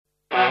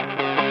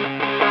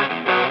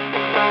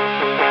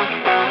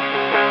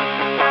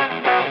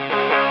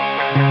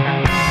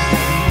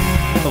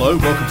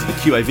welcome to the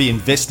QAV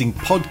Investing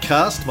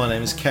Podcast. My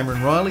name is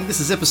Cameron Riley. This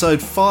is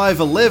episode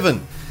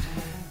 511.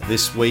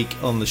 This week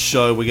on the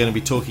show, we're going to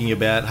be talking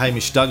about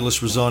Hamish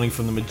Douglass resigning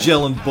from the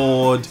Magellan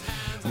board,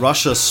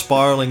 Russia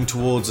spiralling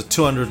towards a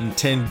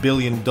 $210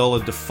 billion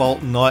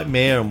default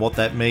nightmare and what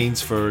that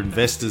means for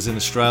investors in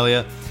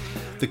Australia,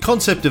 the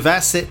concept of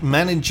asset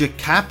manager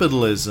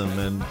capitalism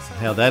and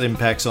how that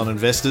impacts on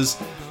investors.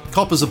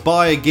 Copper's a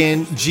buy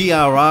again.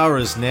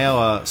 GRR is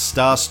now a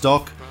star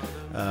stock.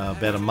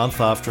 About a month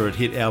after it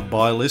hit our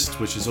buy list,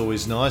 which is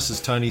always nice, as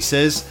Tony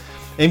says.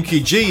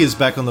 MQG is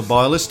back on the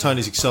buy list.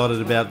 Tony's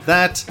excited about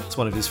that. It's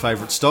one of his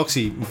favourite stocks.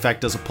 He, in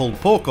fact, does a pulled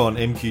pork on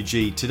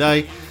MQG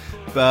today.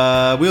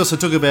 We also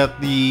talk about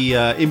the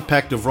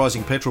impact of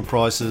rising petrol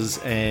prices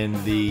and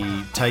the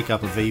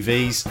take-up of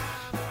EVs.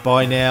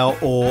 Buy now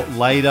or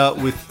later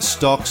with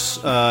stocks.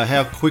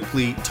 How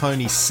quickly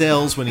Tony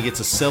sells when he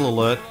gets a sell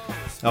alert.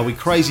 Are we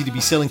crazy to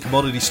be selling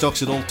commodity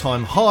stocks at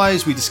all-time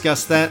highs? We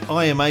discuss that.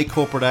 IMA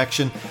corporate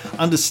action,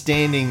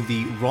 understanding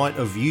the right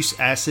of use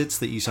assets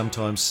that you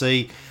sometimes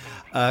see.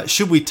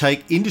 Should we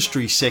take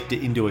industry sector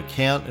into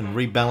account and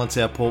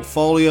rebalance our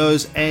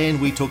portfolios?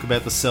 And we talk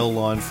about the sell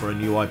line for a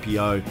new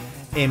IPO,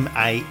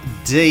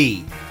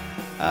 MAD.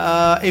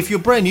 If you're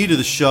brand new to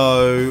the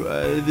show,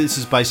 this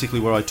is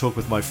basically where I talk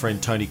with my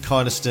friend Tony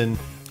Kynaston.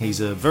 He's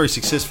a very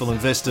successful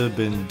investor,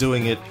 been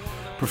doing it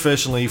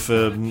professionally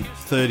for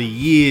 30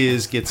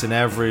 years, gets an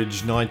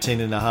average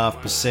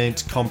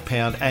 19.5%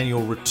 compound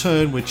annual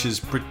return, which is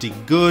pretty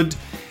good.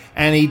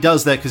 And he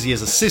does that because he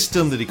has a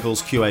system that he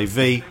calls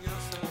QAV,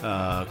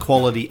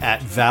 quality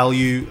at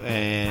value.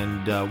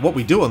 And what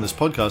we do on this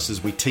podcast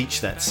is we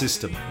teach that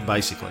system,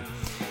 basically.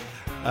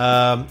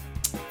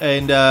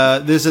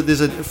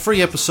 There's a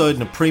free episode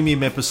and a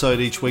premium episode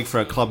each week for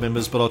our club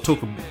members, but I'll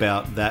talk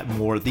about that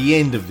more at the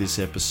end of this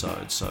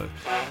episode. So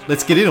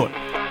let's get into it.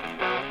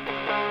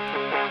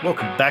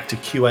 Welcome back to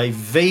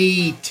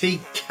QAV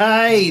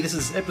TK. This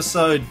is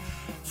episode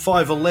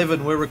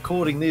 511. We're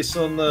recording this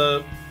on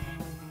the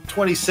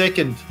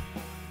 22nd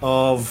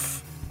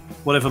of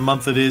whatever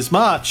month it is,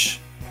 March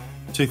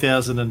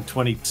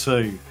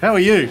 2022. How are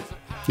you?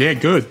 Yeah,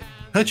 good.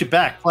 Hurt your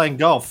back playing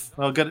golf.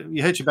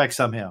 You hurt your back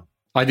somehow.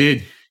 I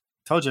did.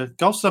 Told you,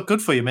 golf's not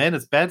good for you, man.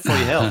 It's bad for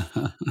your health.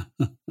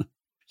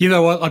 You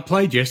know what? I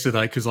played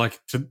yesterday because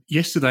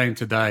yesterday and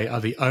today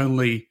are the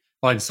only...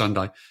 and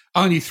Sunday.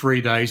 Only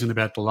 3 days in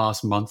about the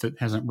last month it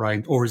hasn't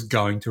rained or is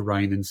going to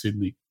rain in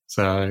Sydney.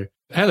 So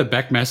I had a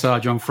back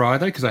massage on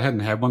Friday because I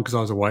hadn't had one because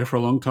I was away for a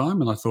long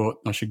time and I thought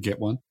I should get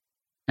one.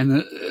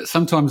 And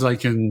sometimes they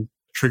can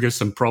trigger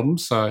some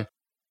problems. So I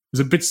was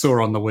a bit sore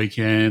on the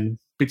weekend,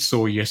 a bit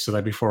sore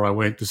yesterday before I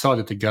went,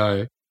 decided to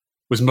go,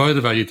 was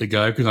motivated to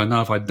go because I know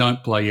if I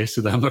don't play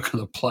yesterday, I'm not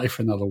going to play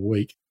for another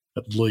week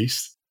at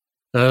least.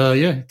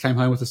 Came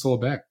home with a sore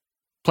back.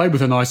 Played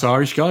with a nice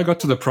Irish guy, got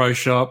to the pro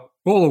shop,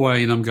 all the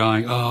way in, I'm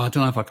going, I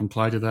don't know if I can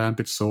play today. I'm a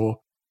bit sore.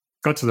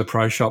 Got to the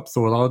pro shop,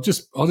 thought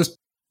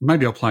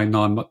maybe I'll play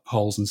 9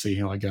 holes and see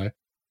how I go.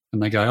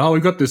 And they go,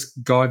 we've got this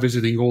guy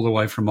visiting all the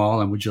way from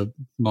Ireland. Would you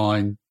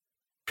mind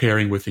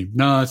pairing with him?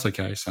 No, it's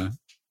okay. So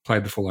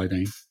played the full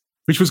 18,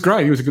 which was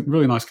great. He was a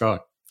really nice guy.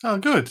 Oh,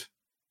 good.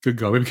 Good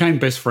guy. We became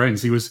best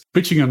friends. He was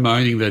bitching and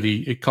moaning that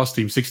it cost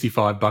him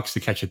 $65 to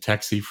catch a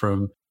taxi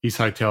from his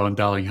hotel in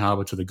Darling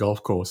Harbour to the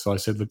golf course. So I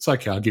said, it's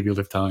okay. I'll give you a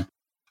lift home.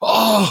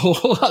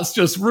 Oh, that's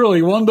just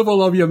really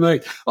wonderful of you,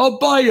 mate. I'll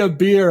buy you a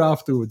beer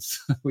afterwards.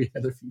 We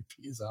had a few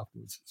beers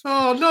afterwards.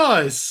 Oh,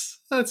 nice.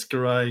 That's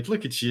great.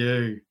 Look at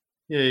you.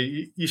 Yeah,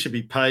 you should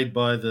be paid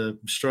by the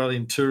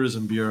Australian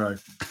Tourism Bureau.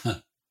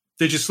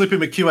 Did you slip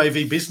him a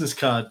QAV business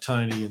card,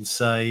 Tony, and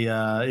say,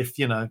 if,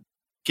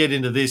 get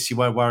into this, you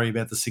won't worry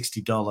about the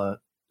 $60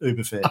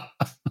 Uber fare?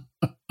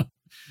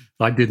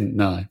 I didn't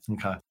know.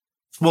 Okay.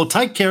 Well,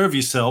 take care of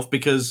yourself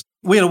because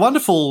we had a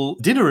wonderful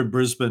dinner in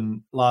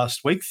Brisbane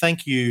last week.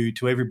 Thank you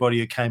to everybody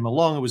who came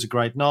along. It was a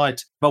great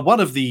night. But one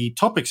of the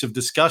topics of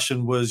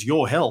discussion was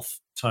your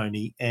health,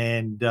 Tony.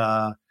 And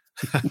I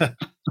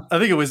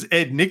think it was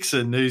Ed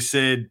Nixon who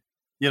said,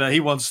 he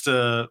wants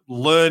to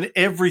learn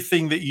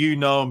everything that you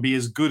know and be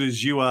as good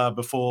as you are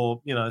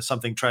before,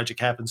 something tragic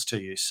happens to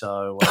you.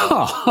 So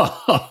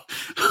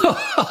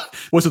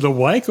was it a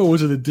wake or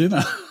was it a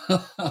dinner?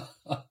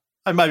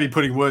 I may be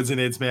putting words in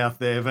Ed's mouth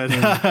there, but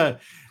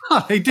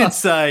he did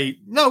say,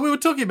 no, we were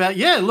talking about,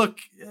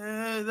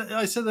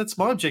 I said that's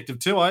my objective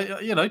too.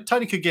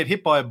 Tony could get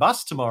hit by a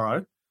bus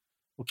tomorrow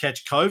or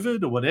catch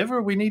COVID or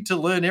whatever. We need to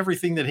learn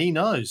everything that he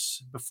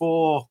knows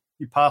before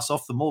you pass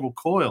off the mortal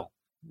coil.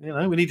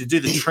 We need to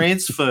do the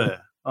transfer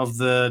of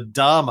the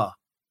Dharma.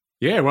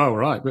 Yeah, well,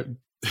 right. But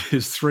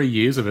there's 3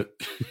 years of it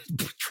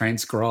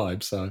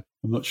transcribed, so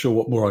I'm not sure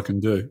what more I can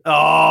do.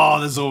 Oh,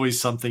 there's always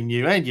something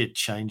new, and you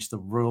change the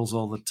rules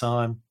all the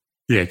time.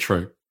 Yeah,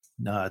 true.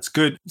 No, it's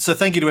good. So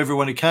thank you to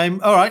everyone who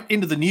came. All right,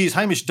 into the news.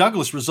 Hamish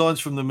Douglass resigns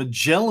from the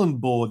Magellan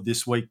board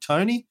this week,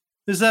 Tony.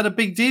 Is that a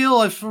big deal?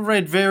 I've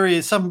read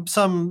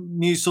some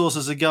news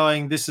sources are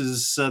going, this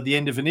is the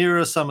end of an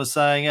era. Some are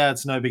saying,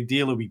 it's no big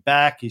deal, he'll be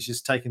back. He's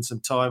just taking some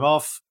time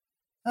off.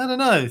 I don't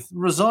know,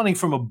 resigning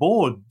from a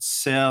board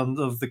sound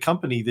of the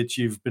company that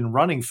you've been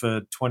running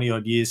for 20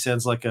 odd years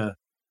sounds like a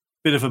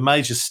bit of a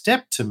major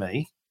step to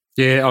me.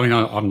 Yeah, I mean,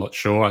 I'm not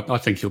sure. I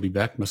think he'll be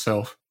back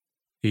myself.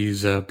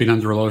 He's been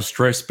under a lot of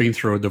stress, been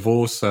through a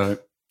divorce, so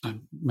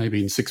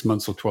maybe in 6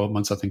 months or 12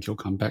 months, I think he'll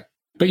come back.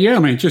 But yeah, I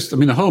mean,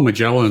 the whole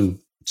Magellan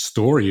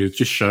story, it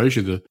just shows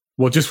you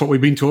just what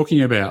we've been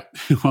talking about.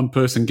 One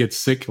person gets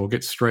sick or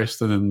gets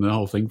stressed and then the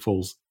whole thing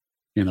falls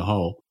in a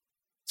hole.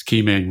 It's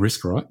key man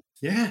risk, right?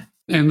 Yeah.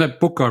 And that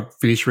book I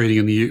finished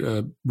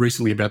reading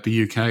recently about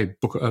the UK,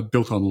 book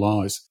Built on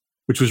Lies,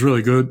 which was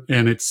really good.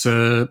 And it's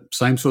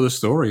same sort of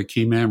story, a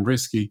key man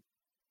risk.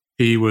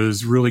 He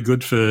was really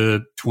good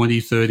for 20,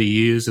 30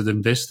 years at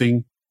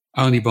investing,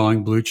 only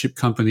buying blue chip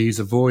companies,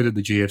 avoided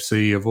the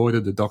GFC,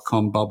 avoided the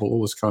dot-com bubble,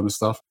 all this kind of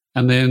stuff.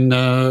 And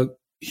then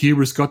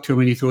hubris got to him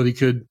and he thought he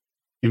could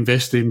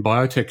invest in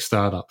biotech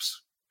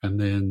startups. And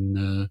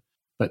then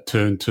that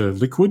turned to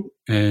liquid.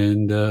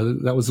 And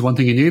that was the one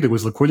thing he needed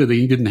was liquidity.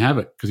 He didn't have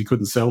it because he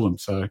couldn't sell them.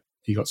 So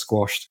he got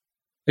squashed.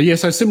 And yeah,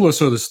 so similar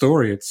sort of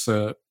story. It's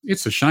a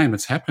shame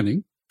it's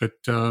happening, but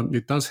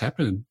it does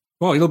happen.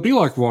 Well, it'll be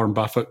like Warren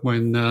Buffett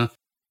when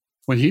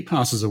he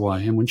passes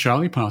away and when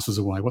Charlie passes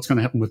away. What's going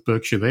to happen with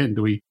Berkshire then?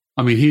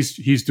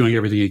 He's doing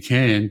everything he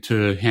can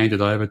to hand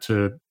it over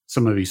to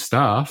some of his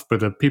staff,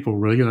 but are people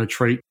really going to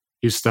treat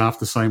his staff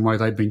the same way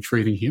they've been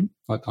treating him?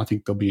 I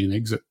think there'll be an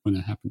exit when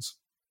it happens.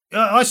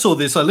 I saw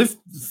this. I lived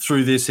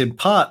through this in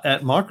part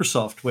at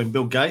Microsoft when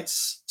Bill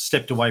Gates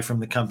stepped away from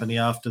the company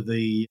after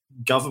the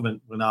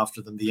government went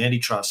after them, the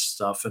antitrust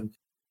stuff. And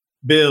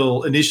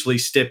Bill initially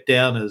stepped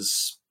down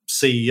as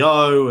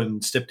CEO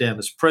and stepped down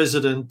as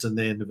president and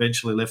then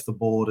eventually left the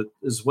board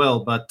as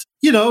well. But,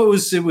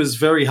 it was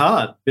very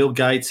hard. Bill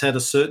Gates had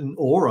a certain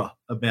aura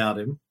about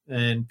him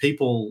and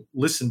people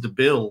listened to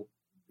Bill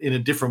in a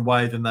different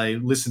way than they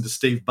listened to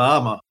Steve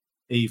Ballmer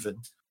even.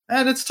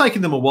 And it's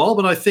taken them a while,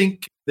 but I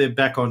think they're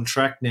back on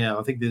track now.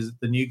 I think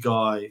the new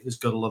guy has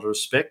got a lot of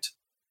respect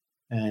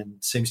and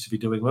seems to be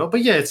doing well.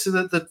 But yeah, it's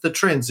the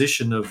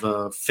transition of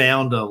a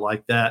founder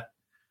like that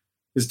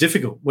is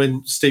difficult.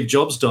 When Steve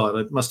Jobs died,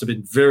 it must have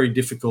been very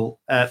difficult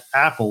at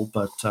Apple,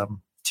 but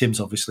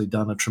Tim's obviously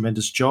done a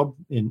tremendous job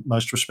in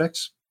most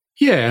respects.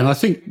 Yeah, and I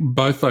think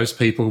both those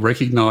people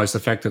recognise the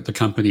fact that the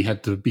company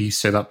had to be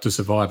set up to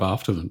survive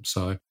after them.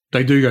 So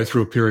they do go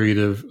through a period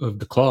of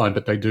decline,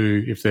 but they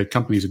do, if their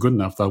companies are good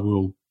enough, they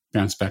will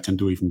bounce back and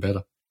do even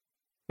better.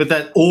 But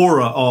that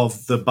aura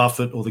of the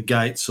Buffett or the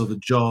Gates or the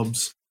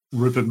Jobs,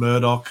 Rupert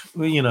Murdoch,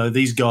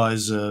 these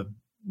guys, they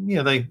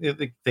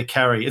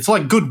carry. It's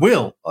like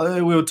goodwill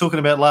we were talking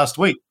about last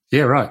week.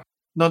 Yeah, right.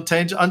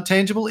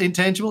 Intangible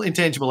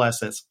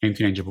assets.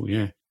 Intangible,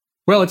 yeah.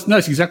 Well,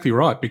 that's exactly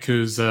right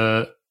because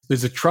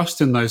there's a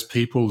trust in those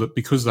people that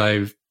because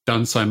they've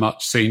done so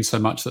much, seen so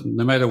much, that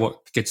no matter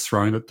what gets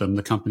thrown at them,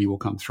 the company will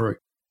come through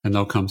and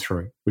they'll come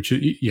through, which,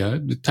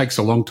 it takes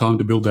a long time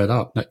to build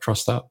that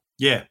trust up.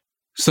 Yeah.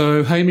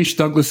 So Hamish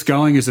Douglas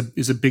going is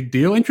a big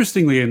deal.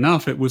 Interestingly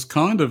enough, it was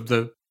kind of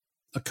a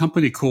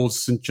company called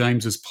St.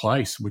 James's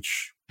Place,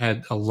 which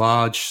had a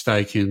large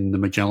stake in the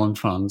Magellan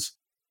funds.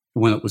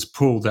 When it was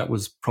pulled, that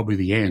was probably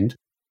the end.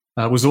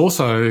 Was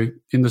also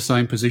in the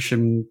same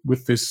position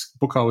with this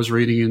book I was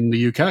reading in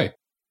the UK,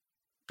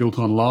 Built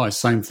on Lies.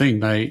 Same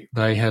thing.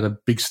 They had a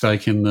big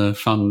stake in the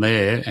fund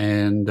there,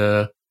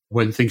 and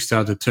when things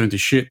started to turn to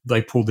shit,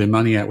 they pulled their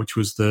money out, which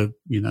was the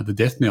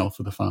death knell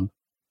for the fund.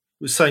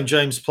 It was St.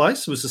 James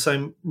Place? It was the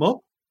same mob?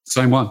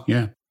 Same one,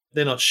 yeah.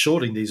 They're not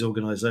shorting these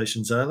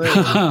organisations, are they?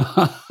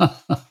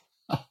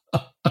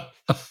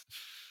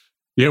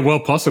 Yeah,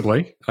 well,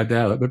 possibly. I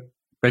doubt it, but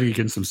betting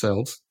against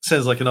themselves.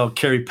 Sounds like an old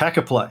Kerry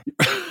Packer play.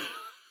 I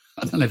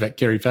don't know about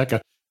Kerry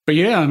Packer. But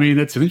yeah,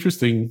 it's an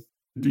interesting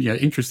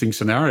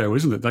scenario,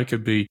 isn't it? They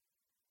could be,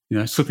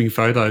 slipping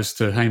photos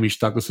to Hamish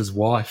Douglas's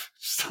wife,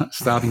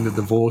 starting the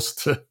divorce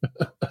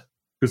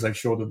because they've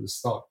shorted the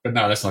stock. But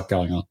no, that's not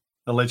going on.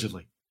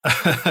 Allegedly.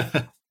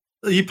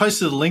 You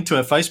posted a link to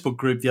our Facebook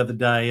group the other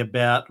day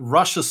about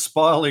Russia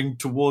spiraling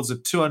towards a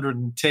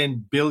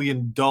 $210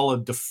 billion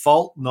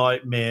default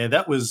nightmare.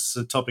 That was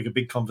a topic of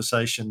big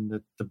conversation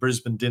at the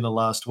Brisbane dinner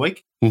last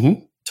week.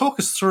 Mm-hmm. Talk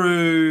us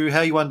through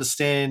how you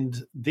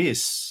understand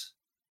this.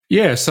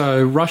 Yeah,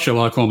 so Russia,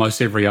 like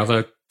almost every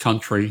other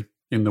country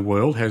in the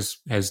world, has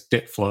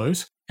debt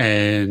flows,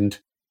 and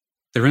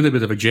they're in a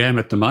bit of a jam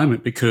at the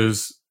moment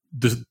because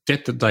the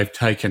debt that they've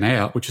taken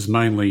out, which is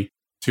mainly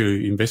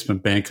to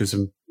investment bankers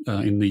in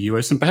the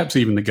US and perhaps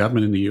even the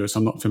government in the US.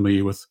 I'm not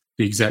familiar with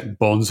the exact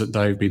bonds that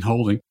they've been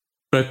holding.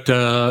 But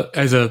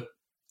as a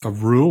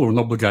rule or an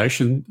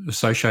obligation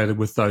associated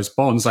with those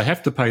bonds, they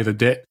have to pay the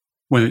debt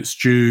when it's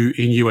due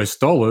in US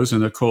dollars.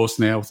 And, of course,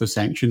 now with the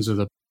sanctions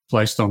that are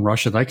placed on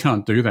Russia, they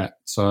can't do that.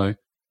 So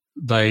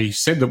they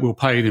said that we'll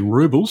pay it in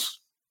rubles,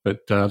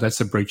 but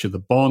that's a breach of the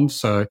bond.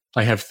 So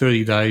they have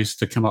 30 days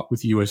to come up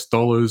with US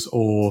dollars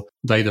or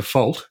they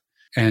default.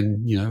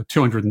 And,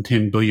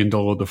 $210 billion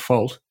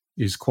default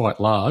is quite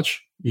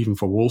large, even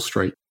for Wall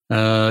Street.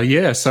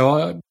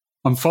 So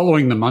I'm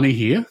following the money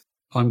here.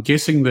 I'm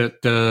guessing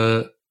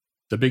that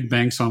the big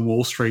banks on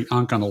Wall Street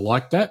aren't going to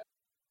like that,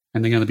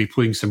 and they're going to be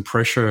putting some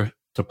pressure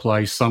to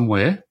play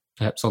somewhere,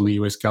 perhaps on the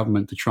US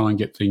government, to try and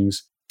get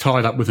things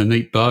tied up with a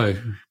neat bow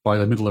by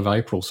the middle of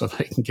April so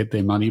they can get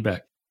their money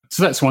back.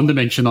 So that's one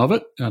dimension of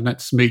it, and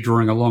that's me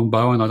drawing a long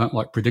bow, and I don't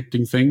like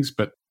predicting things,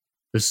 but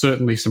there's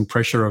certainly some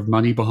pressure of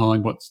money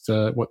behind what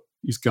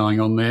is going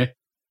on there.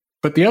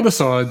 But the other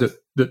side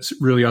that's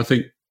really, I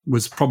think,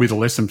 was probably the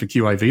lesson for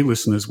QAV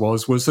listeners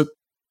was that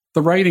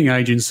the rating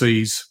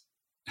agencies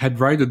had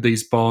rated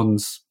these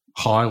bonds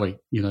highly,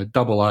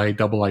 AA,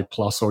 AA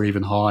plus, or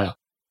even higher,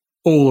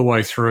 all the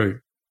way through.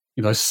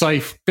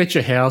 Safe, bet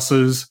your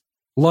houses,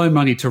 loan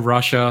money to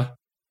Russia,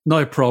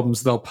 no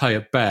problems, they'll pay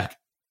it back.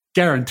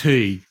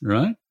 Guaranteed,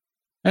 right?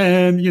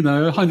 And,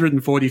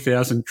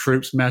 140,000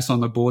 troops mass on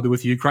the border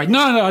with Ukraine.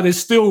 No, they're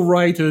still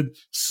rated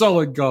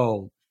solid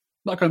gold.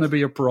 Not going to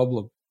be a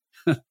problem.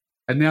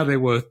 And now they're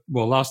worth,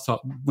 last time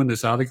when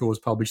this article was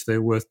published,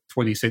 they're worth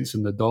 20 cents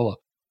in the dollar.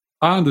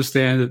 I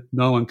understand that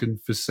no one can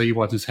foresee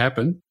what has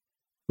happened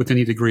with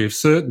any degree of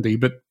certainty,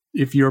 but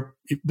if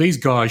these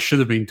guys should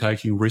have been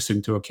taking risk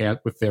into account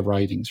with their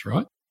ratings,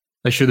 right?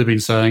 They should have been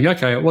saying,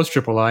 okay, it was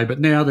AAA, but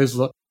now there's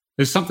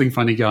something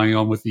funny going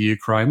on with the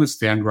Ukraine. Let's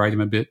downgrade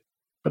them a bit.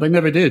 But they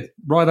never did.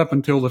 Right up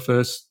until the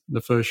first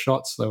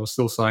shots, they were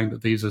still saying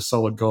that these are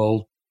solid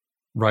gold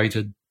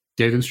rated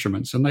debt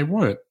instruments, and they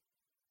weren't.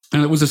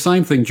 And it was the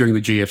same thing during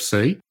the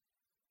GFC.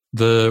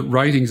 The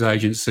ratings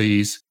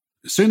agencies,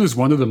 as soon as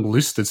one of them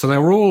listed, so they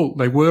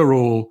were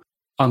all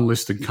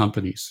unlisted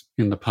companies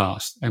in the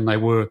past, and they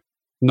were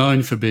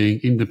known for being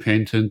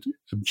independent,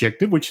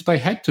 objective, which they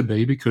had to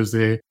be because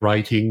they're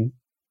rating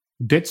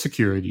debt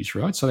securities,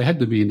 right? So they had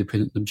to be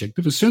independent and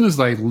objective. As soon as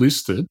they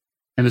listed,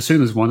 and as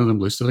soon as one of them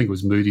listed, I think it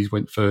was Moody's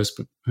went first,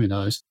 but who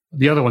knows,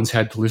 the other ones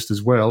had to list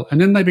as well.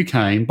 And then they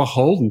became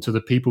beholden to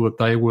the people that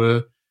they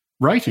were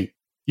rating.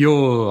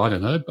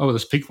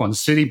 Let's pick one,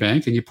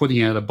 Citibank, and you're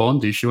putting out a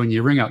bond issue, and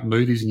you ring up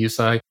Moody's and you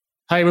say,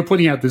 hey, we're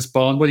putting out this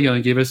bond. What are you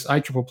going to give us?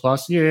 A++?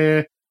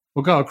 Yeah,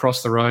 we'll go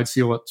across the road,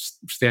 see what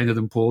Standard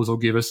 & Poor's will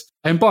give us.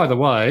 And by the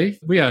way,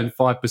 we own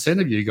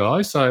 5% of you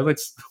guys, so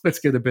let's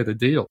get a better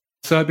deal.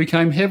 So it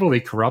became heavily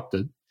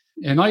corrupted.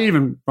 And I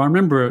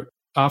remember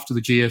after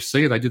the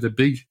GFC, they did a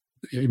big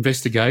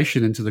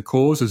investigation into the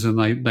causes, and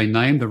they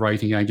named the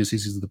rating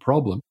agencies as the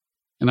problem.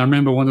 And I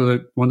remember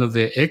one of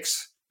their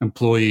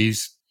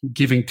ex-employees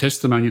giving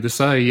testimony to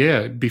say,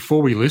 yeah,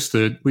 before we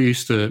listed, we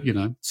used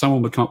to,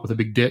 someone would come up with a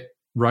big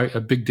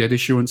debt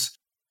issuance.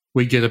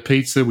 We'd get a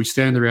pizza. We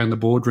stand around the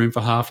boardroom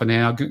for half an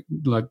hour,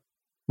 like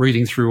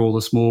reading through all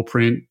the small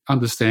print,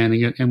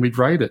 understanding it, and we'd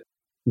rate it.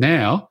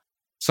 Now,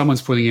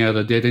 someone's putting out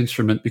a debt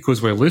instrument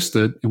because we're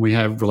listed and we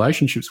have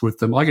relationships with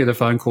them. I get a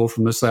phone call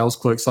from the sales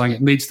clerk saying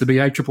it needs to be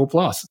A++.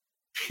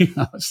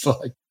 It's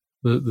like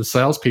the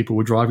salespeople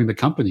were driving the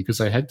company because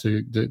they had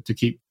to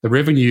keep the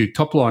revenue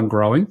top line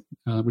growing,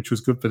 which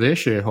was good for their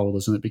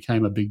shareholders, and it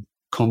became a big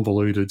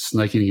convoluted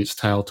snake eating its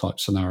tail type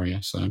scenario.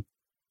 So,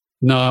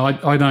 no,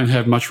 I don't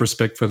have much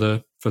respect for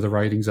the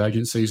ratings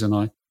agencies,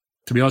 and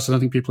to be honest, I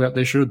don't think people out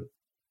there should.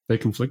 They're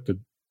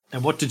conflicted.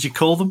 And what did you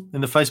call them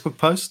in the Facebook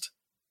post?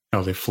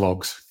 Oh, they're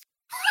flogs.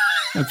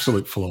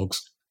 Absolute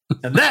flogs.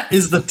 And that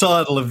is the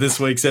title of this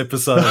week's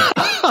episode.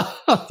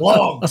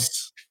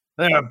 Flogs.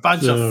 They're a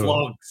bunch of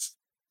flogs.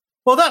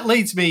 Well, that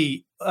leads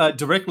me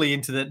directly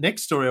into that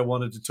next story I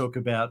wanted to talk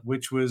about,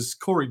 which was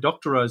Cory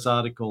Doctorow's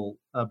article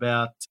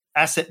about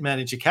asset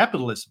manager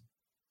capitalism.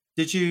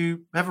 Did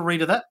you have a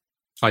read of that?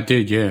 I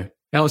did, yeah.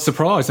 I was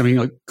surprised. I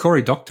mean,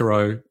 Cory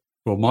Doctorow,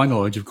 well, my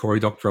knowledge of Cory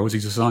Doctorow is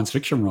he's a science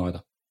fiction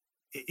writer.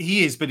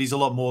 He is, but he's a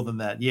lot more than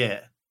that,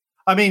 yeah.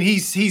 I mean,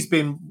 he's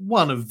been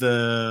one of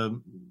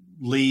the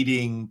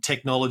leading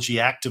technology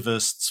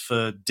activists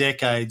for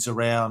decades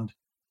around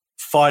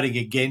fighting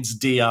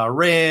against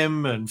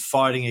DRM and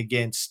fighting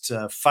against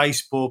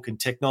Facebook and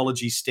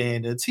technology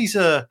standards. He's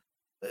a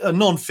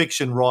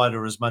non-fiction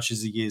writer as much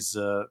as he is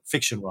a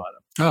fiction writer.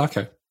 Oh,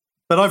 okay.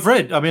 But I've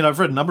read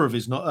a number of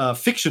his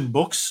fiction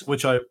books,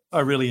 which I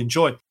really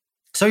enjoy.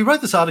 So he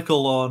wrote this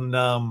article on,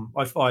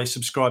 I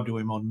subscribe to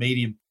him on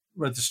Medium.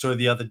 Read the story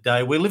the other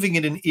day. We're living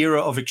in an era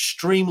of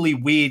extremely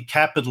weird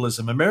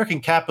capitalism. American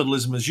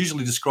capitalism is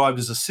usually described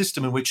as a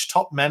system in which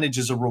top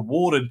managers are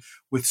rewarded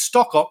with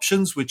stock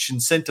options, which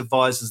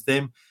incentivizes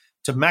them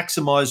to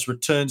maximize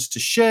returns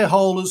to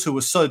shareholders who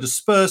are so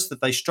dispersed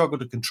that they struggle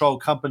to control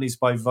companies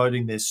by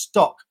voting their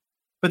stock.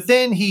 But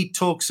then he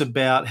talks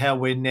about how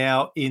we're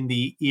now in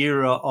the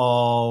era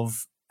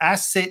of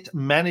asset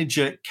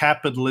manager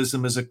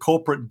capitalism as a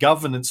corporate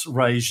governance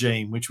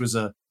regime, which was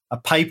a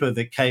paper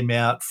that came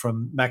out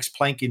from Max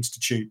Planck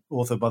Institute,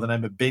 author by the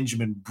name of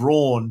Benjamin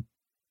Braun.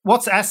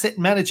 What's asset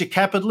manager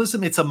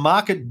capitalism? It's a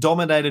market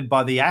dominated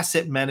by the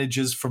asset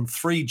managers from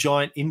three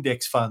giant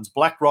index funds,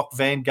 BlackRock,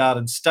 Vanguard,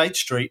 and State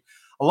Street,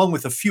 along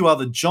with a few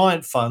other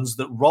giant funds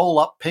that roll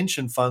up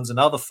pension funds and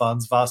other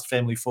funds, vast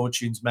family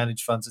fortunes,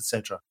 managed funds,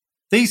 etc.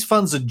 These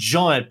funds are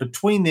giant.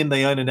 Between them,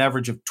 they own an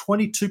average of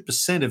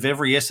 22% of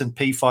every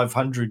S&P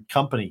 500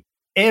 company.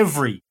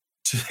 Every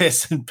to the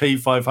S&P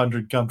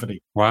 500 company.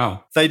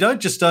 Wow. They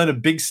don't just own a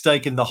big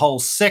stake in the whole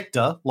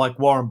sector, like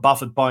Warren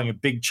Buffett buying a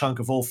big chunk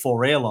of all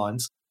 4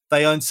 airlines.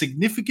 They own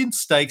significant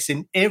stakes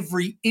in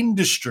every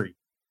industry,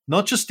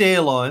 not just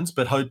airlines,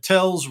 but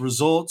hotels,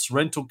 resorts,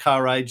 rental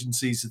car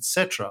agencies,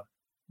 etc.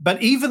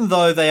 But even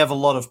though they have a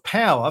lot of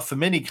power, for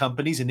many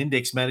companies, an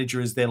index manager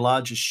is their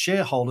largest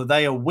shareholder,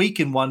 they are weak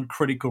in one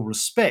critical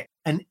respect.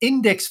 An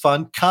index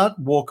fund can't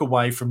walk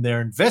away from their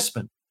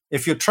investment.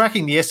 If you're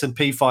tracking the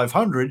S&P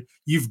 500,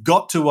 you've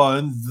got to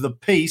own the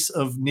piece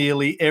of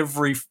nearly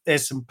every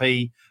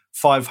S&P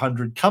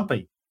 500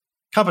 company.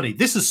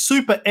 This is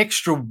super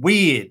extra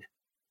weird.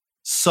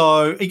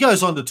 So he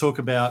goes on to talk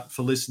about,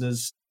 for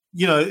listeners,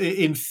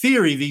 in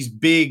theory, these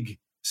big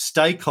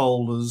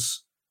stakeholders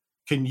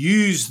can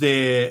use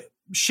their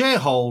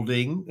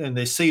shareholding and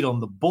their seat on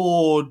the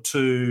board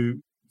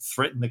to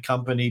threaten the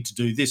company to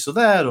do this or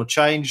that or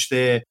change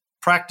their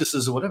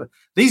practices or whatever.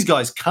 These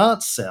guys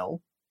can't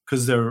sell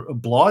because they're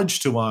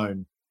obliged to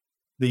own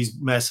these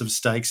massive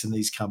stakes in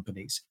these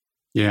companies.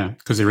 Yeah,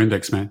 because they're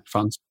index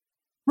funds.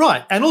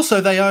 Right. And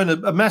also they own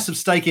a massive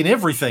stake in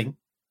everything.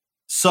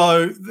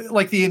 So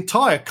like the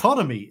entire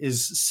economy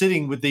is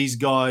sitting with these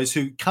guys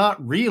who can't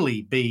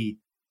really be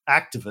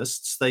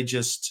activists. They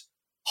just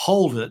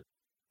hold it.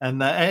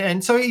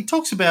 And so he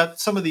talks about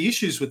some of the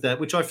issues with that,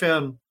 which I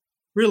found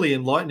really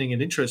enlightening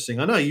and interesting.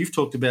 I know you've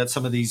talked about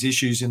some of these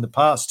issues in the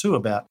past too,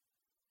 about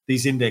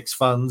these index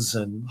funds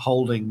and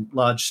holding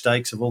large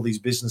stakes of all these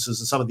businesses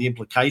and some of the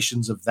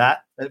implications of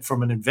that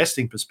from an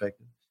investing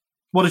perspective.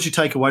 What did you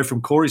take away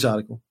from Corey's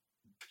article?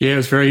 Yeah, it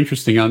was very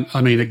interesting.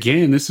 I mean,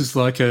 again, this is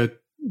like the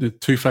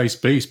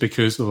two-faced beast,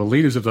 because the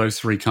leaders of those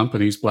 3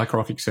 companies,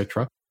 BlackRock,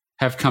 etc.,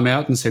 have come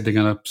out and said they're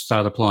going to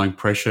start applying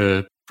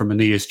pressure from an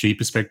ESG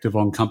perspective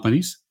on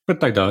companies, but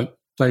they don't.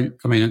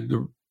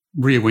 The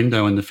Rear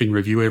Window and the Fin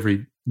Review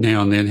every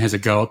now and then has a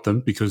go at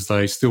them because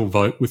they still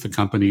vote with the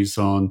companies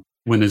on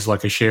when there's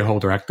like a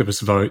shareholder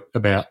activist vote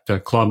about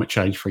climate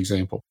change, for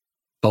example.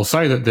 They'll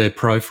say that they're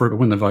pro for it, but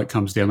when the vote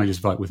comes down, they just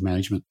vote with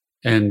management.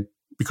 And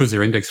because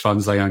they're index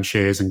funds, they own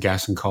shares in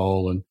gas and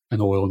coal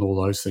and oil and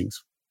all those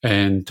things.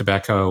 And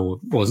tobacco,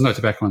 well, there's no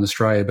tobacco in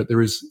Australia, but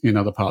there is in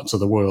other parts of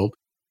the world.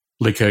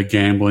 Liquor,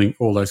 gambling,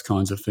 all those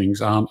kinds of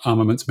things,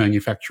 armaments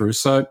manufacturers.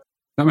 So,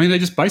 I mean, they're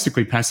just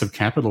basically passive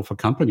capital for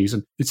companies.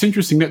 And it's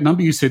interesting, that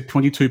number you said,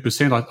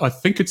 22%, I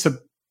think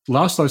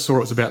last I saw it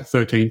was about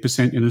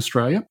 13% in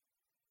Australia.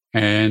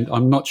 And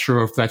I'm not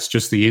sure if that's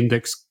just the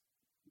index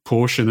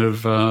portion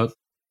of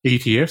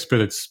ETFs,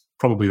 but it's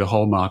probably the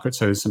whole market.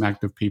 So there's some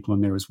active people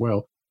in there as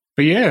well.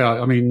 But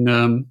yeah, I mean,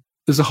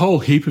 there's a whole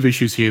heap of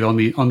issues here. On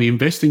the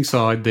investing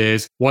side,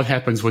 there's what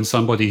happens when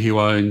somebody who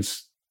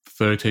owns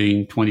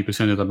 13,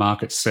 20% of the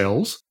market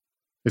sells.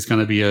 There's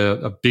going to be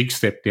a big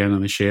step down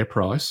in the share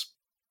price.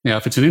 Now,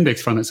 if it's an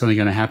index fund, it's only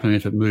going to happen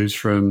if it moves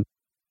from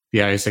the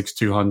ASX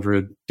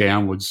 200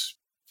 downwards,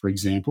 for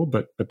example,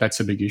 but that's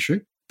a big issue.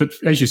 But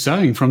as you're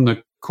saying, from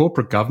the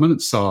corporate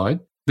governance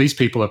side, these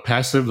people are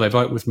passive. They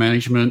vote with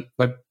management.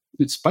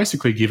 It's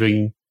basically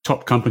giving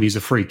top companies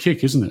a free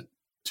kick, isn't it,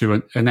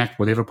 to enact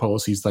whatever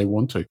policies they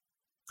want to.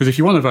 Because if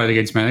you want to vote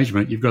against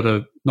management, you've got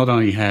to not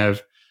only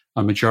have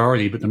a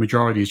majority, but the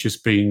majority is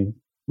just being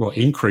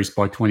increased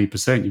by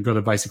 20%. You've got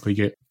to basically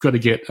get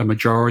a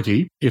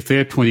majority. If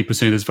their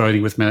 20% is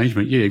voting with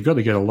management, you've got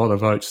to get a lot of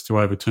votes to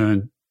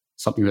overturn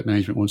something that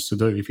management wants to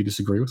do if you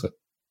disagree with it.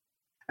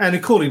 And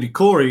according to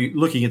Corey,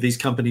 looking at these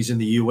companies in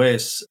the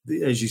US,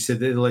 as you said,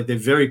 they're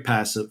very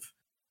passive.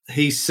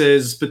 He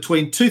says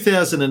between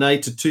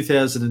 2008 to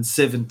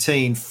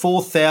 2017,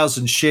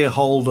 4,000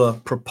 shareholder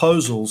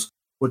proposals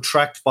were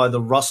tracked by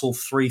the Russell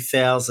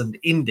 3000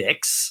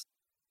 index.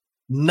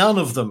 None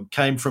of them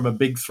came from a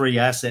big 3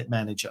 asset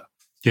manager.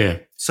 Yeah.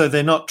 So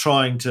they're not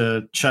trying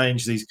to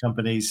change these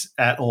companies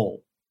at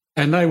all.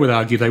 And they would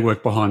argue they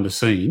work behind the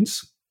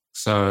scenes.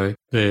 So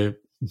they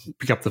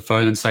pick up the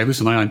phone and say,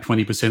 listen, I own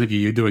 20% of you,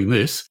 you're doing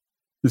this.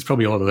 There's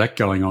probably a lot of that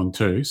going on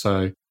too.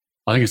 So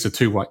I think it's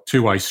a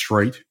two-way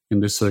street in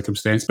this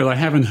circumstance. But I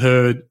haven't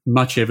heard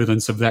much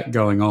evidence of that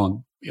going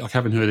on. I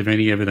haven't heard of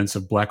any evidence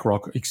of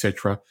BlackRock,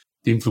 etc.,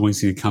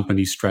 influencing a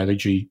company's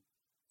strategy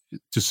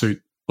to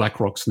suit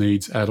BlackRock's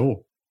needs at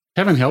all.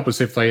 Heaven help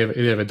us if it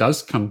ever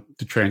does come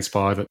to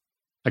transpire that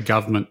a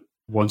government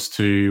wants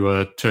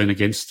to turn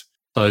against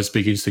those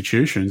big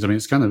institutions. I mean,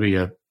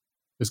 they're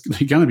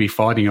going to be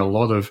fighting a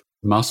lot of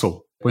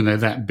muscle when they're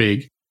that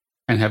big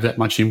and have that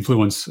much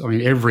influence. I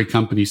mean, every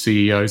company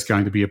CEO is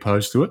going to be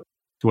opposed to it,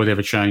 to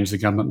whatever change the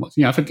government wants.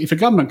 If a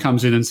government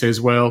comes in and says,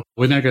 well,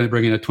 we're now going to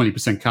bring in a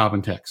 20%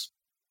 carbon tax,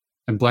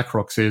 and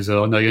BlackRock says,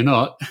 oh, no, you're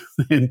not,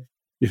 then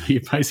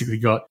you've basically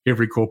got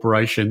every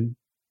corporation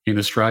in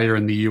Australia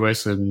and the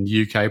US and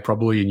UK,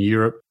 probably in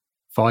Europe,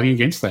 fighting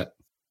against that.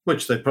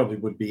 Which they probably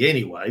would be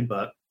anyway,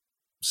 but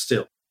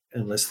still,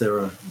 unless they're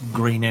a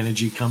green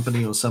energy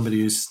company or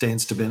somebody who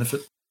stands to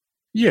benefit.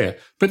 Yeah,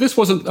 but this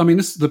wasn't,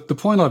 the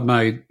point I've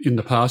made in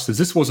the past is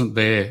this wasn't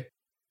there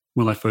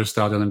when I first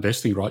started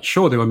investing, right?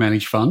 Sure, there were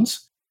managed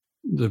funds.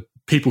 The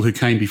people who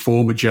came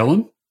before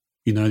Magellan,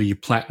 your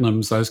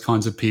Platinums, those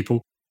kinds of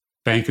people,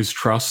 bankers'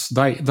 trusts,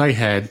 they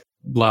had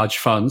large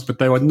funds, but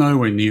they were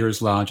nowhere near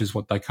as large as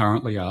what they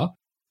currently are.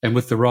 And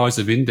with the rise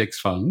of index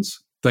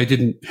funds, they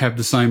didn't have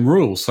the same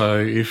rules. So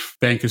if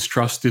bankers'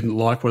 trusts didn't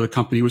like what a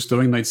company was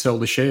doing, they'd sell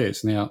the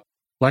shares. Now,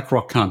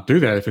 BlackRock can't do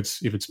that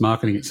if it's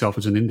marketing itself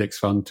as an index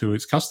fund to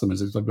its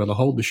customers. They've got to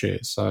hold the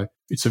shares. So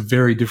it's a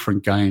very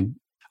different game.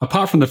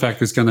 Apart from the fact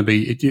that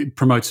it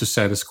promotes the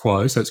status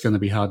quo, so it's going to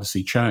be hard to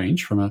see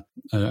change from an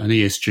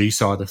ESG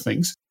side of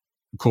things,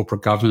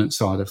 corporate governance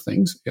side of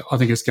things. I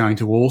think it's going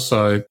to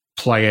also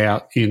play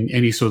out in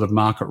any sort of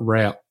market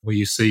route where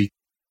you see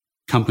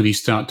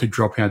companies start to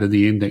drop out of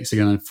the index.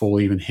 They're going to fall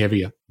even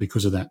heavier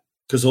because of that.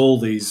 Because all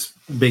these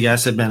big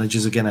asset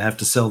managers are going to have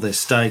to sell their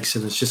stakes,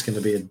 and it's just going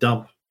to be a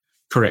dump.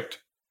 Correct.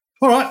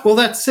 All right. Well,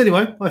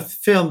 anyway, I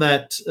found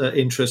that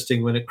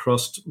interesting when it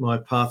crossed my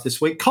path this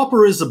week.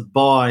 Copper is a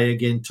buy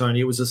again, Tony.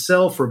 It was a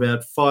sell for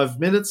about 5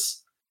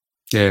 minutes.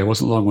 Yeah, it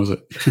wasn't long, was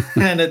it?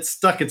 And it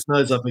stuck its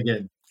nose up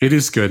again. It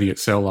is skirting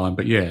its sell line,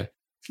 but yeah,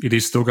 it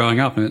is still going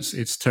up, and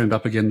it's turned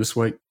up again this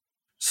week.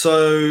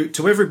 So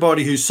to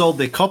everybody who sold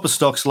their copper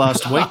stocks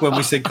last week when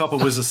we said copper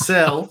was a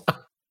sell.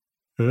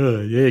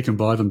 Yeah, you can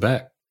buy them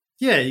back.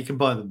 Yeah, you can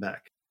buy them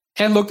back.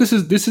 And look, this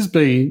has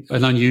been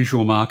an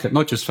unusual market,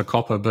 not just for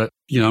copper, but,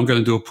 I'm going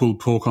to do a pulled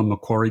pork on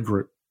Macquarie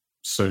Group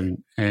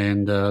soon.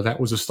 And that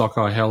was a stock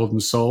I held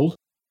and sold.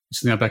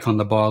 It's now back on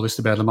the buy list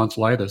about a month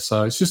later.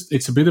 So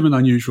it's a bit of an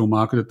unusual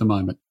market at the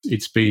moment.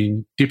 It's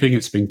been dipping,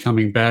 it's been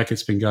coming back,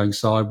 it's been going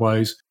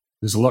sideways.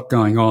 There's a lot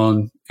going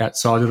on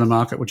outside of the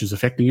market, which is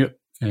affecting it.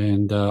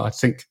 And I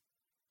think,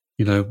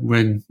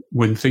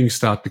 when things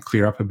start to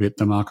clear up a bit,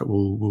 the market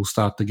will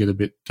start to get a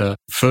bit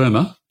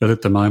firmer. But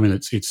at the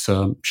moment, it's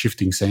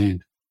shifting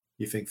sand.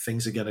 You think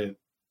things are going to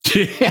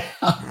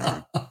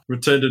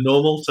return to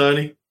normal,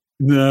 Tony?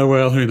 No,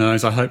 well, who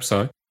knows? I hope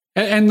so.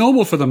 And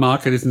normal for the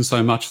market isn't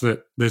so much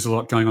that there's a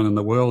lot going on in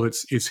the world.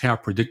 It's how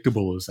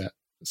predictable is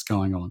that's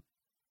going on.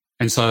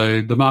 And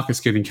so the market's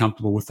getting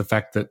comfortable with the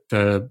fact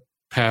that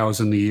powers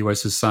in the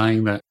US is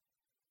saying that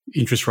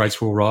interest rates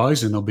will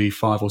rise and there'll be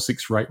 5 or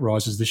 6 rate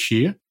rises this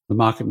year. The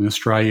market in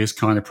Australia is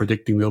kind of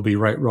predicting there'll be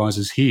rate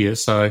rises here.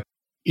 So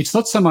it's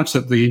not so much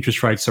that the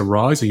interest rates are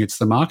rising, it's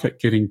the market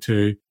getting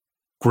to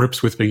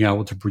grips with being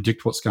able to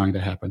predict what's going to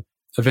happen.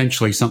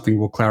 Eventually something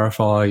will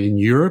clarify in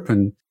Europe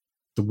and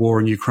the war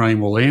in Ukraine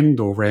will end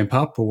or ramp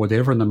up or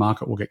whatever, and the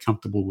market will get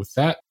comfortable with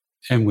that.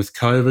 And with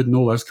COVID and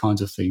all those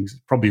kinds of things,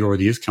 it probably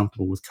already is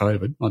comfortable with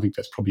COVID. I think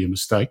that's probably a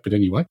mistake. But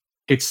anyway,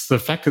 it's the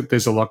fact that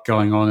there's a lot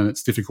going on and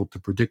it's difficult to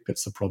predict.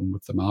 That's the problem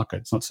with the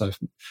market. It's not so,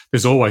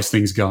 there's always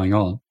things going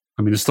on.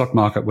 I mean, the stock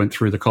market went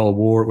through the Cold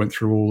War. It went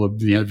through all of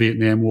the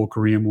Vietnam War,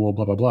 Korean War,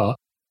 blah, blah, blah.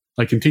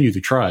 They continue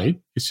to trade.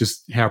 It's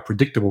just how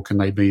predictable can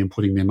they be in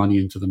putting their money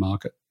into the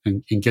market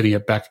and getting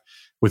it back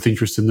with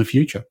interest in the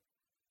future.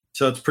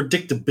 So it's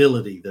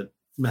predictability that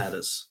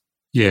matters.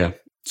 Yeah,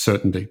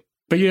 certainty.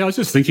 But yeah, I was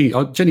just thinking,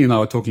 Jenny and I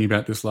were talking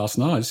about this last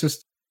night. It's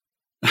just,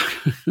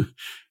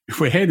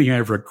 we're handing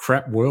over a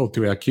crap world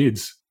to our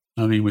kids.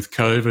 I mean, with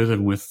COVID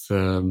and with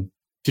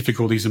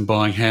difficulties in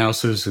buying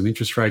houses and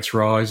interest rates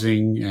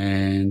rising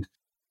and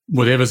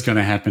whatever's going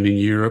to happen in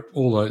Europe,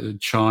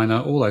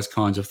 China, all those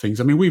kinds of things.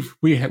 I mean,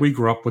 we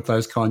grew up with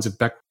those kinds of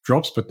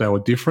backdrops, but they were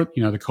different.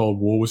 The Cold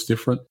War was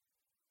different.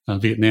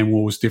 Vietnam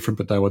War was different,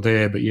 but they were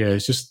there. But yeah,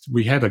 it's just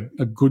we had a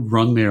good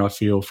run there, I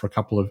feel, for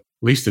at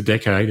least a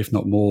decade, if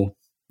not more,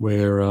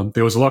 where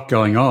there was a lot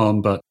going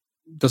on, but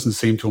it doesn't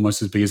seem to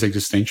almost be as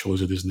existential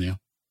as it is now.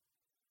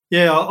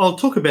 Yeah, I'll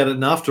talk about it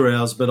in after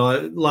hours, but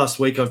last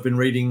week I've been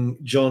reading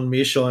John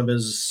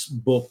Mearsheimer's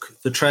book,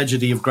 The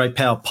Tragedy of Great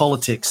Power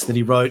Politics, that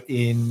he wrote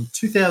in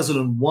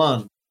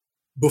 2001,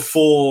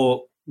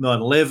 before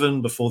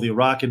 9/11, before the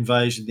Iraq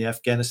invasion, the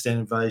Afghanistan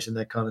invasion,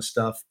 that kind of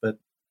stuff, but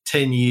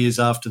 10 years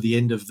after the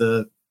end of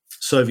the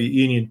Soviet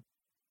Union.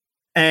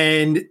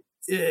 And,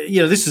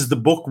 this is the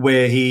book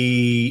where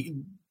he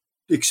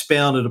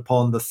expounded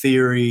upon the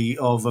theory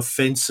of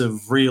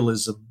offensive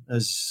realism,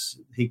 as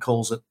he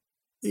calls it.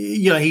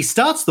 He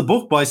starts the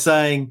book by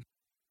saying,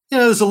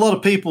 there's a lot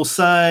of people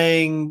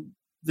saying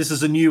this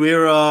is a new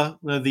era,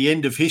 the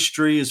end of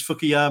history, as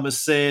Fukuyama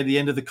said, the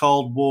end of the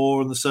Cold War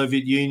and the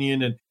Soviet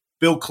Union. And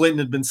Bill Clinton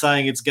had been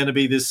saying it's going to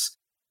be this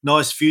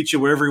nice future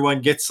where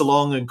everyone gets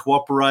along and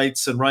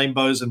cooperates and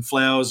rainbows and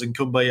flowers and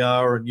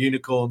kumbaya and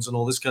unicorns and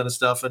all this kind of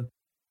stuff. And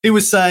he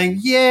was saying,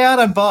 I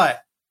don't buy it.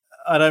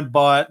 I don't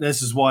buy it.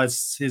 This is why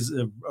it's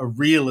a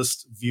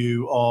realist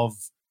view of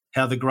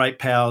how the great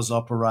powers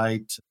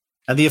operate.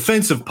 And the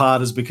offensive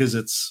part is because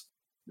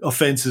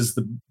offense is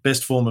the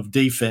best form of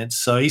defense.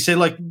 So he said,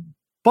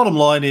 bottom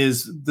line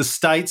is the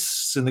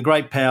states and the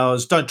great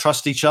powers don't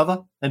trust each other,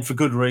 and for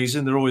good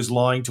reason. They're always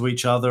lying to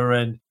each other,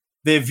 and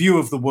their view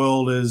of the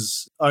world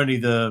is only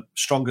the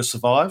stronger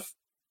survive.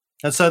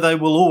 And so they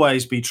will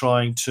always be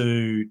trying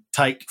to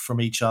take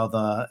from each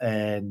other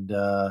and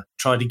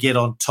try to get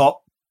on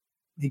top.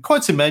 He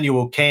quotes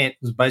Immanuel Kant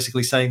as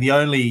basically saying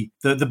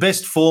the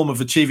best form of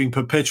achieving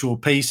perpetual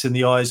peace in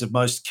the eyes of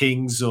most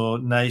kings or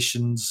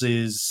nations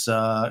is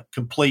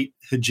complete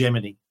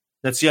hegemony.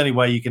 That's the only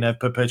way you can have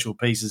perpetual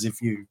peace, is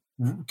if you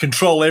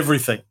control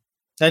everything.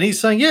 And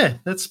he's saying, yeah,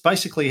 that's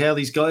basically how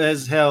these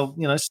guys,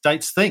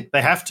 states think.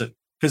 They have to,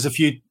 because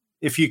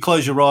if you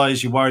close your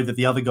eyes, you're worried that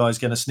the other guy's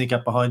going to sneak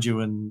up behind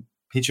you and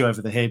hit you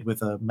over the head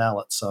with a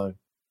mallet. So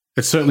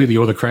it's certainly the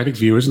autocratic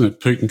view, isn't it?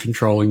 Putin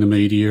controlling the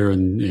media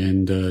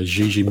and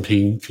Xi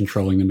Jinping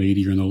controlling the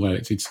media and all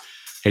that. It's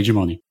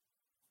hegemony.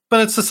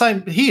 But it's the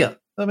same here.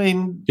 I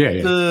mean,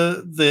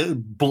 the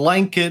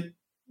blanket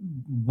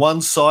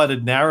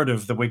one-sided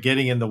narrative that we're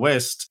getting in the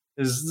West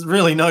is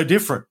really no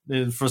different.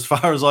 For as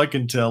far as I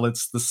can tell,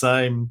 it's the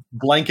same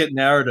blanket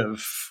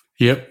narrative.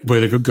 Yep,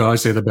 we're the good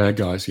guys, they're the bad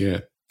guys, yeah.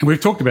 And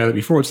we've talked about it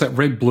before. It's that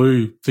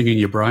red-blue thing in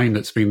your brain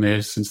that's been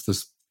there since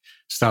the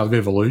start of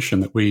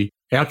evolution, that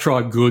our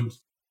tribe good,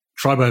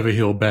 tribe over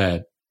hill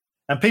bad.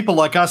 And people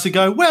like us who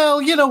go,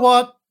 well, you know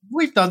what?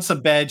 We've done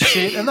some bad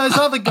shit. And those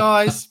other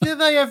guys,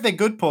 they have their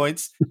good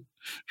points.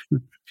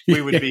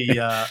 We would be...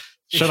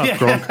 Shut up,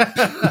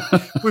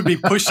 Gronk. We'd be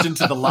pushed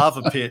into the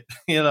lava pit,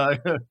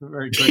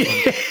 very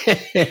quickly.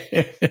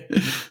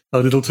 A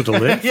little to the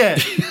left. Yeah.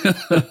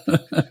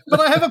 But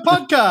I have a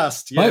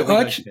podcast. Yeah,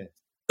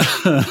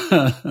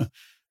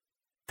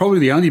 probably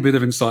the only bit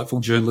of insightful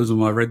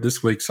journalism I read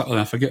this week,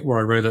 I forget where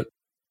I read it,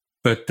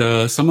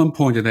 but someone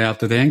pointed out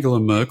that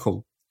Angela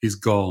Merkel is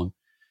gone.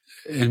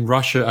 And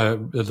Russia,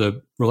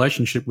 the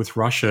relationship with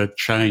Russia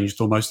changed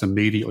almost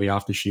immediately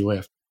after she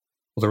left.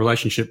 Well, the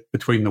relationship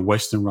between the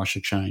West and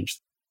Russia changed.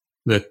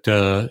 That,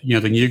 the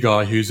new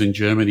guy who's in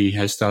Germany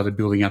has started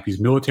building up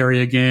his military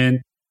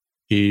again.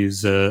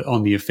 He's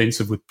on the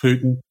offensive with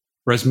Putin,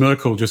 whereas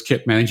Merkel just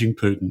kept managing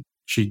Putin.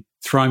 She'd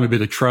throw him a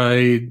bit of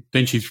trade,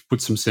 then she'd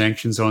put some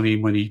sanctions on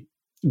him when he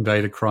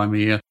invaded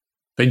Crimea,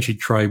 then she'd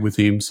trade with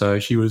him. So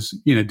she was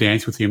in a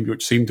dance with him,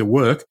 which seemed to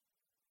work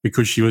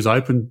because she was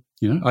open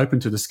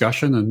to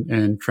discussion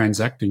and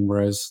transacting,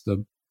 whereas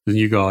the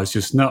new guy's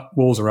just, no,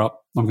 walls are up.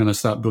 I'm going to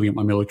start building up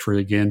my military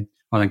again.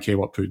 I don't care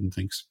what Putin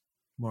thinks.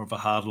 More of a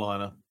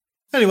hardliner.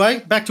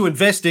 Anyway, back to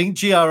investing.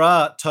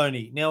 GRR,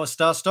 Tony, now a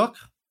star stock?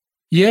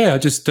 Yeah,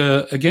 just,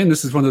 again,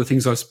 this is one of the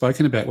things I've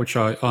spoken about, which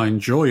I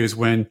enjoy, is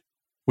when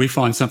we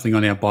find something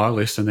on our buy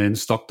list and then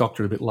Stock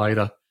Doctor a bit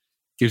later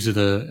gives it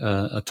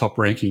a top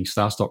ranking,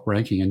 star stock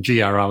ranking, and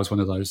GRR was one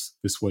of those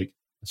this week.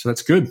 So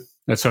that's good.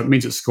 So it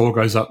means its score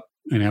goes up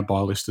in our buy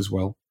list as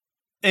well.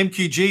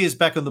 MQG is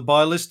back on the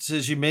buy list,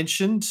 as you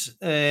mentioned,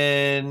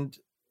 and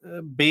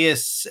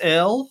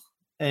BSL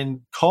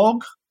and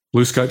COG.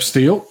 BlueScope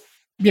Steel.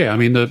 Yeah, I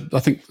mean, I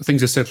think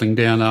things are settling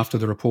down after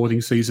the reporting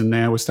season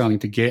now. We're starting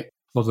to get a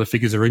lot of the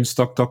figures are in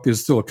Stock Doc.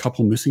 There's still a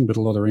couple missing, but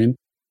a lot are in.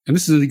 And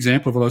this is an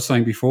example of what I was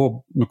saying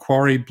before.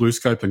 Macquarie,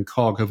 BlueScope and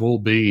COG have all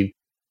been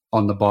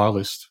on the buy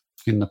list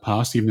in the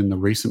past, even in the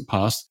recent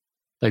past.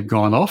 They've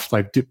gone off.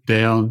 They've dipped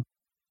down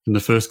in the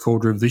first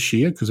quarter of this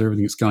year because of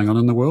everything that's going on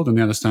in the world, and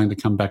now they're starting to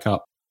come back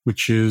up,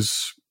 which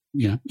is,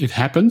 it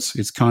happens.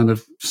 It's kind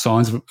of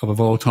signs of a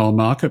volatile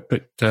market.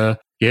 But, I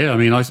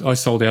mean, I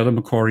sold out of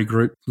Macquarie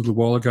Group a little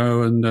while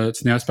ago, and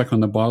it's back on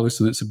the buy list,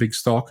 and it's a big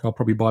stock. I'll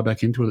probably buy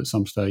back into it at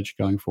some stage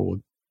going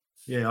forward.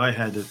 Yeah, I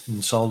had it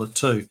and sold it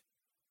too.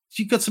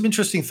 You've got some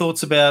interesting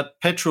thoughts about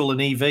petrol and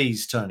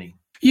EVs, Tony.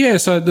 Yeah,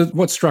 so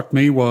what struck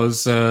me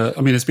was,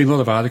 there's been a lot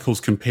of articles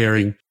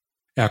comparing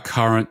our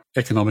current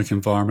economic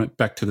environment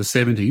back to the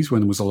 70s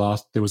when there was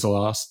a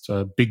last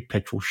big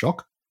petrol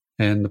shock,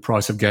 and the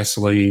price of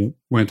gasoline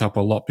went up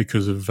a lot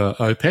because of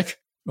OPEC.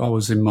 I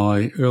was in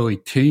my early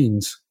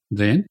teens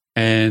then,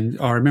 and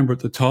I remember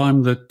at the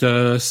time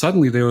that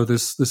suddenly there were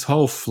this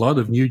whole flood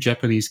of new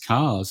Japanese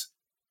cars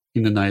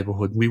in the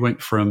neighbourhood. We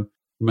went from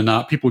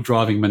people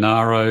driving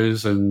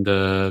Monaros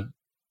and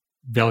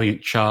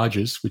Valiant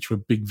Chargers, which were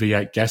big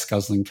V8 gas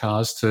guzzling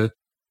cars, to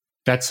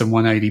Datsun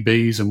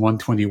 180Bs and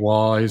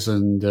 120Ys,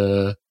 and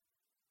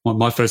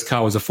my first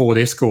car was a Ford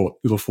Escort,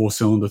 little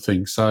 4-cylinder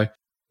thing. So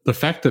the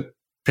fact that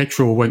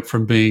petrol went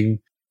from being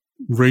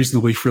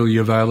reasonably freely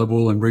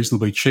available and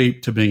reasonably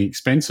cheap to being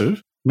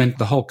expensive meant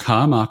the whole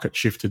car market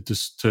shifted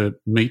to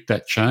meet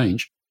that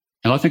change.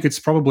 And I think it's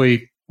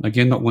probably,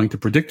 again, not wanting to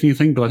predict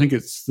anything, but I think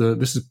this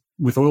is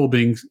with oil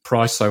being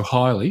priced so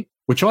highly,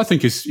 which I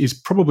think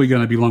is probably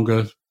going to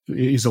be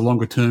is a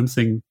longer term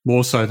thing,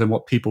 more so than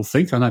what people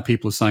think. I know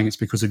people are saying it's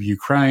because of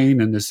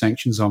Ukraine and there's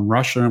sanctions on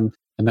Russia, and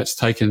that's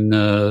taken,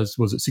 6 or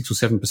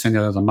 7%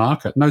 out of the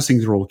market. And those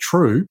things are all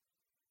true,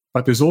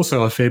 but there's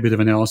also a fair bit of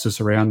analysis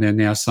around there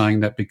now saying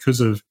that because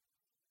of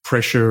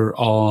pressure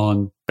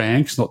on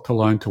banks not to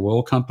loan to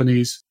oil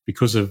companies,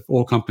 because of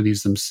oil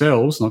companies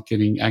themselves not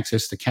getting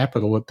access to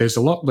capital, that there's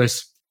a lot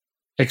less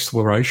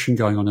exploration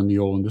going on in the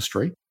oil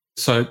industry.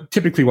 So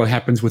typically what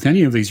happens with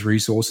any of these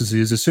resources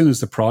is as soon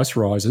as the price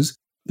rises,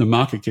 the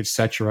market gets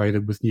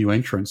saturated with new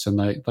entrants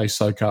and they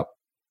soak up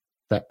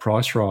that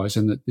price rise.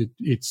 And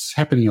it's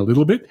happening a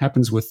little bit,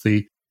 happens with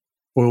the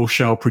oil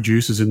shale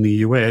producers in the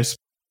US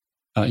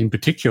in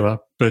particular.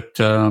 But,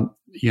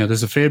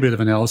 there's a fair bit of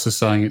analysis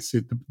saying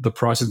the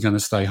price is going to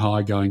stay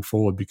high going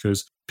forward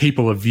because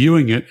people are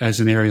viewing it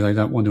as an area they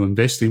don't want to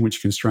invest in,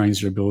 which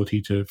constrains their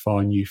ability to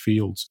find new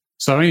fields.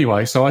 So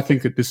anyway, I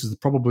think that this is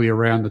probably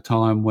around the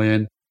time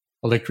when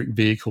electric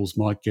vehicles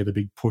might get a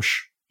big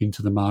push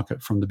into the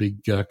market from the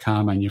big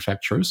car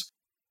manufacturers,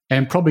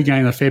 and probably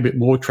gain a fair bit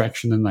more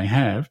traction than they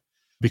have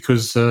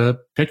because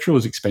petrol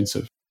is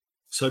expensive.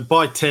 So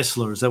buy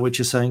Tesla, is that what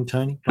you're saying,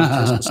 Tony? Buy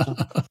Tesla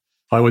stuff?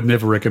 I would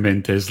never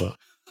recommend Tesla.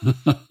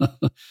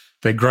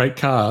 They're great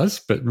cars,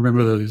 but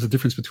remember there's a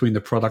difference between the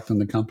product and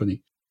the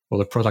company, or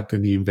the product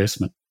and the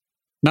investment.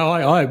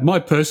 No, my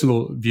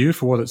personal view,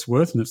 for what it's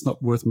worth, and it's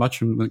not worth much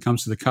when it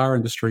comes to the car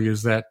industry,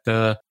 is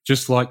that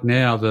just like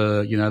now,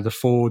 the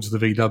Fords, the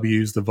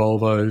VWs, the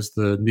Volvos,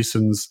 the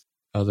Nissans,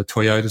 the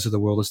Toyotas of the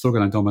world are still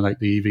going to dominate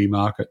the EV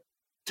market.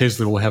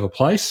 Tesla will have a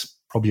place,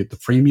 probably at the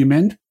premium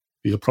end.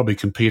 It'll probably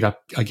compete up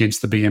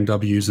against the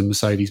BMWs and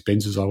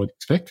Mercedes-Benzes, I would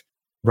expect,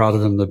 rather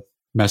than the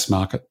mass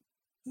market.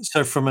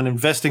 So from an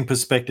investing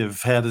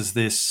perspective, how does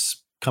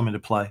this come into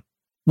play?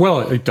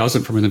 Well, it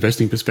doesn't from an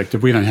investing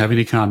perspective. We don't have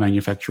any car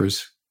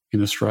manufacturers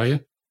in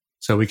Australia,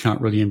 so we can't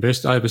really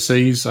invest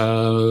overseas.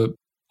 Who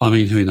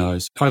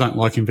knows? I don't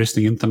like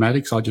investing in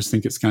thematics. I just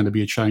think it's going to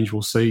be a change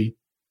we'll see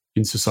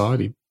in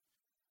society.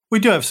 We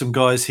do have some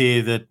guys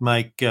here that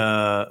make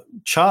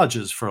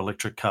chargers for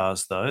electric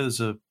cars, though.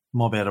 There's a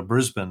mob out of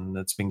Brisbane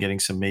that's been getting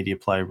some media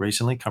play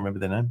recently. Can't remember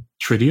their name.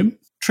 Tritium?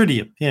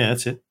 Tritium, yeah,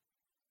 that's it.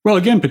 Well,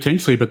 again,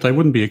 potentially, but they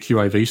wouldn't be a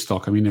QAV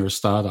stock. I mean, they're a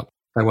startup.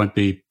 They won't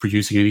be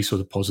producing any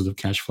sort of positive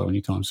cash flow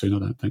anytime soon, I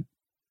don't think.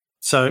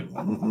 So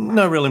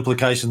no real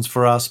implications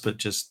for us, but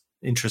just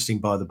interesting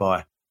by the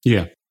by.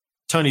 Yeah.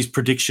 Tony's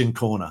prediction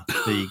corner.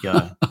 There you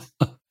go.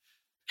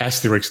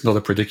 Asterisk, not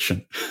a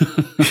prediction.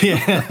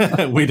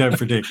 Yeah, we don't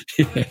predict.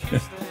 Yeah.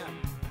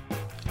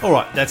 All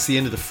right, that's the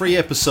end of the free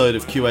episode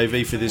of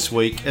QAV for this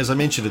week. As I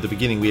mentioned at the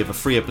beginning, we have a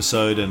free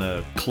episode and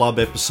a club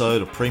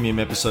episode, a premium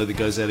episode that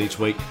goes out each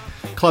week.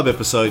 Club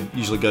episode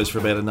usually goes for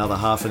about another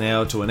half an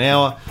hour to an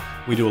hour.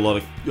 We do a lot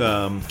of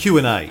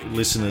Q&A.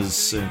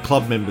 Listeners and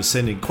club members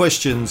send in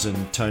questions,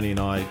 and Tony and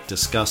I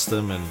discuss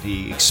them, and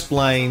he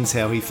explains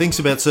how he thinks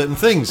about certain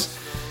things.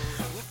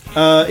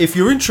 If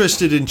you're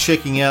interested in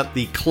checking out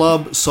the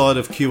club side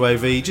of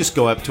QAV, just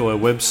go up to our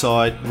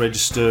website,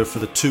 register for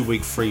the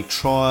 2-week free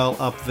trial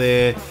up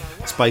there.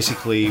 It's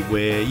basically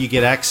where you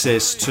get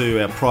access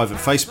to our private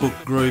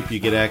Facebook group, you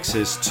get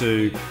access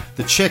to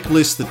the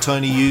checklist that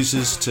Tony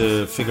uses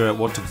to figure out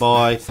what to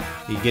buy,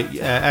 you get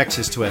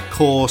access to our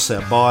course,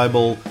 our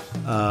Bible,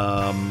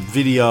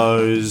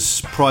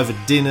 videos, private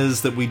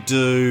dinners that we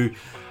do,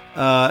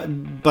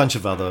 bunch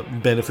of other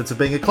benefits of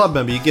being a club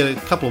member. You get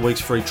a couple of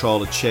weeks free trial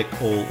to check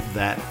all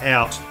that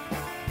out.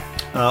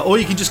 Or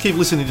you can just keep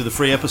listening to the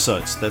free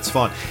episodes. That's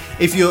fine.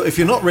 If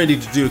you're not ready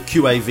to do a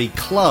QAV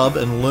club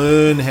and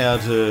learn how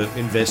to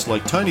invest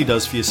like Tony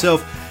does for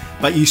yourself,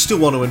 but you still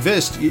want to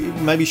invest,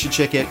 maybe you should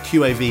check out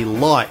QAV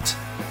Lite.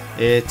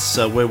 It's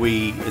a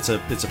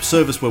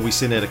service where we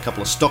send out a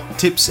couple of stock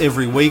tips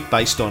every week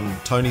based on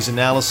Tony's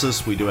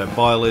analysis. We do our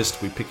buy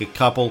list. We pick a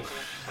couple.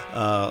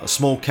 A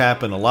small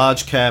cap and a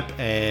large cap,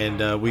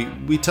 and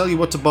we tell you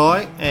what to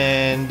buy,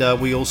 and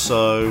we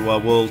also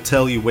will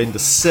tell you when to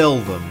sell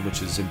them,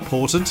 which is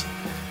important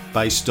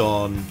based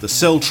on the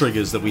sell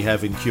triggers that we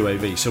have in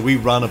QAV. So we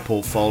run a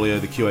portfolio,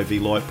 the QAV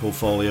Lite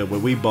portfolio,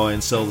 where we buy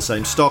and sell the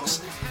same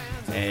stocks,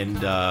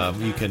 and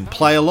you can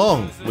play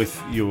along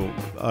with your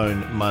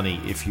own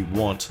money if you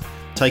want.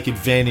 Take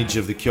advantage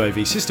of the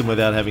QAV system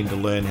without having to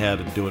learn how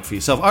to do it for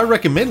yourself. I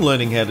recommend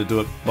learning how to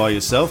do it by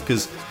yourself,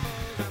 because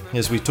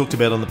as we talked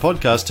about on the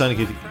podcast, Tony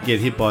could get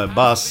hit by a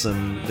bus,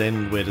 and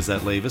then where does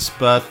that leave us?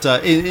 But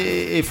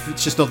if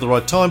it's just not the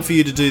right time for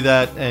you to do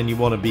that and you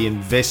want to be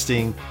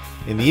investing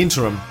in the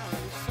interim,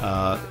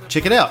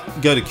 check it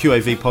out. Go to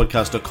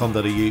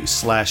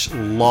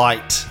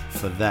qavpodcast.com.au/light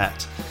for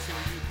that.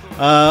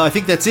 I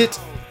think that's it.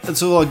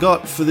 That's all I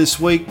got for this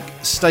week.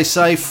 Stay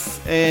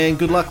safe and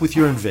good luck with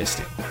your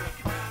investing.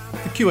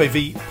 The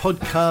QAV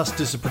podcast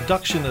is a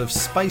production of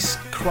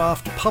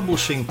Spacecraft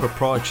Publishing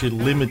Proprietary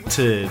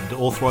Limited,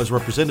 authorised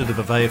representative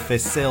of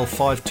AFSL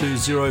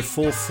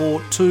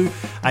 520442,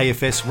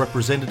 AFS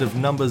representative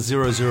number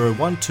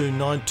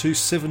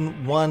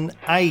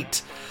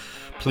 0012922718.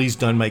 Please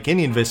don't make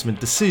any investment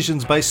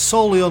decisions based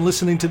solely on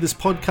listening to this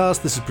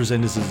podcast. This is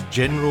presented as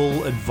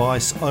general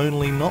advice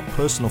only, not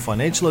personal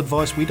financial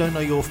advice. We don't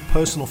know your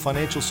personal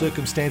financial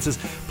circumstances.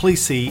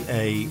 Please see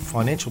a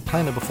financial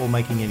planner before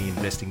making any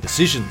investing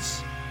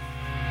decisions.